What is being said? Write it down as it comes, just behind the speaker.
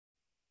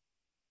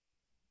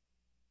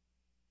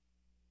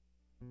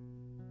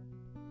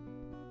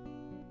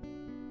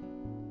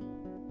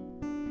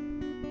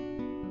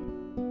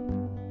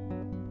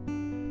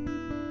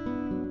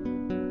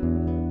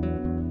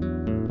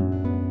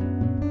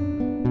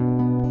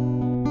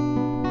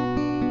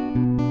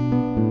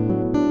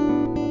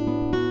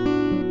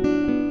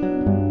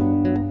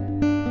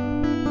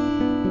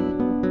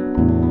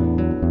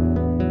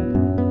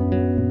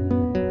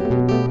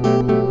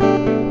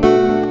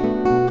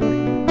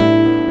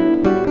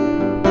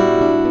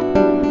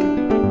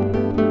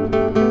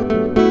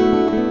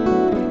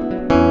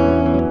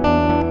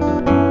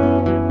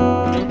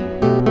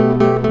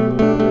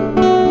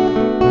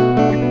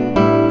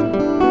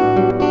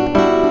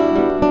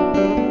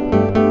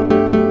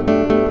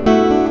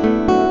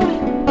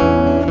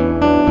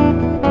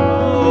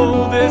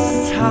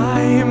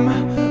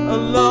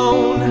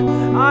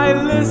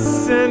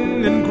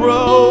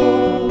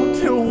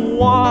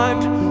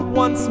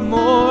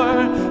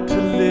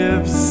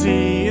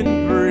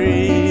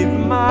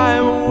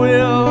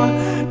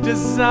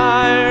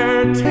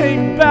desire,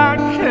 take back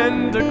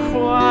and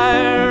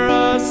acquire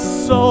a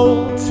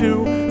soul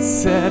to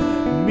set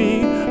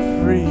me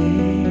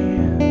free.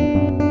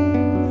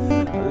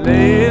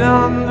 Laid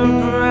on the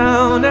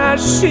ground as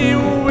she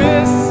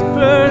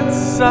whispered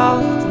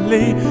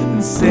softly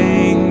and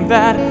sang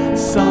that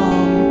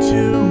song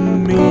to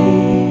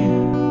me.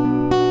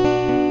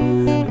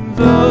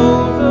 Though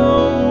the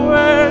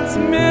words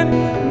meant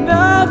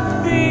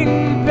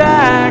nothing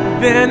back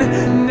then,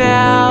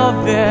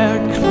 now they're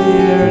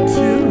clear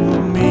to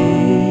me.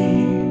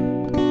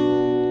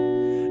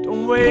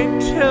 Don't wait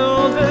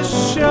till the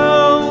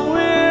show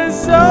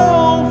is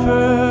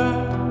over.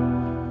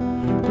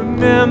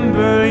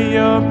 Remember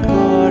you're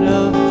part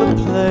of the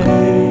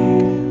play.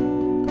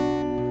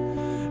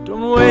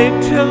 Don't wait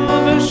till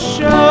the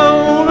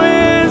show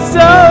is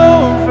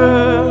over.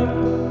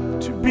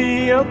 To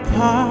be a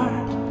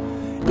part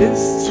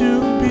is to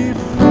be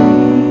free.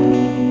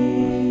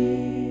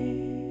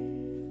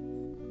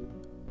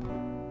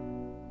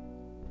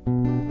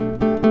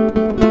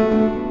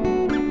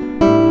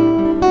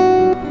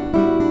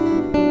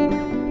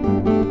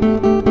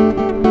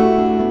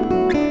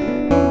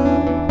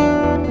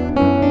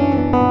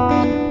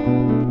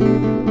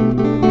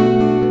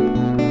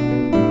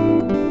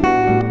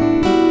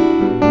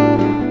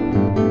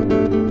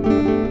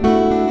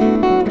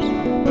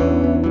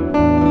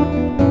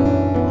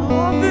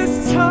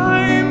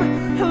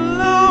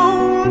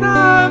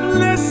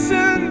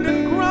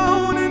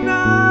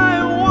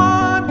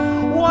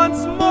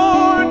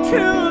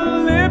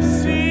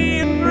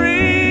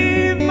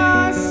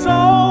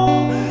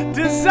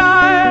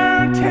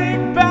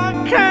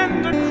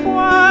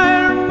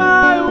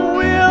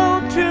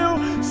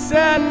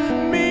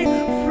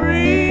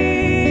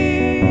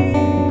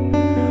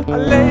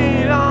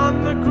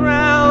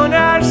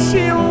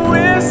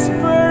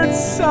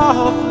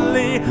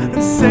 Softly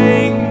and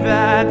sang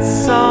that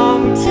song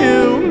to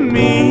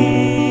me.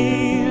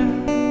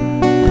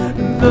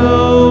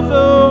 Though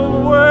the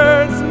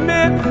words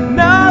meant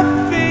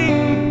nothing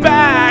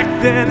back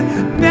then,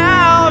 now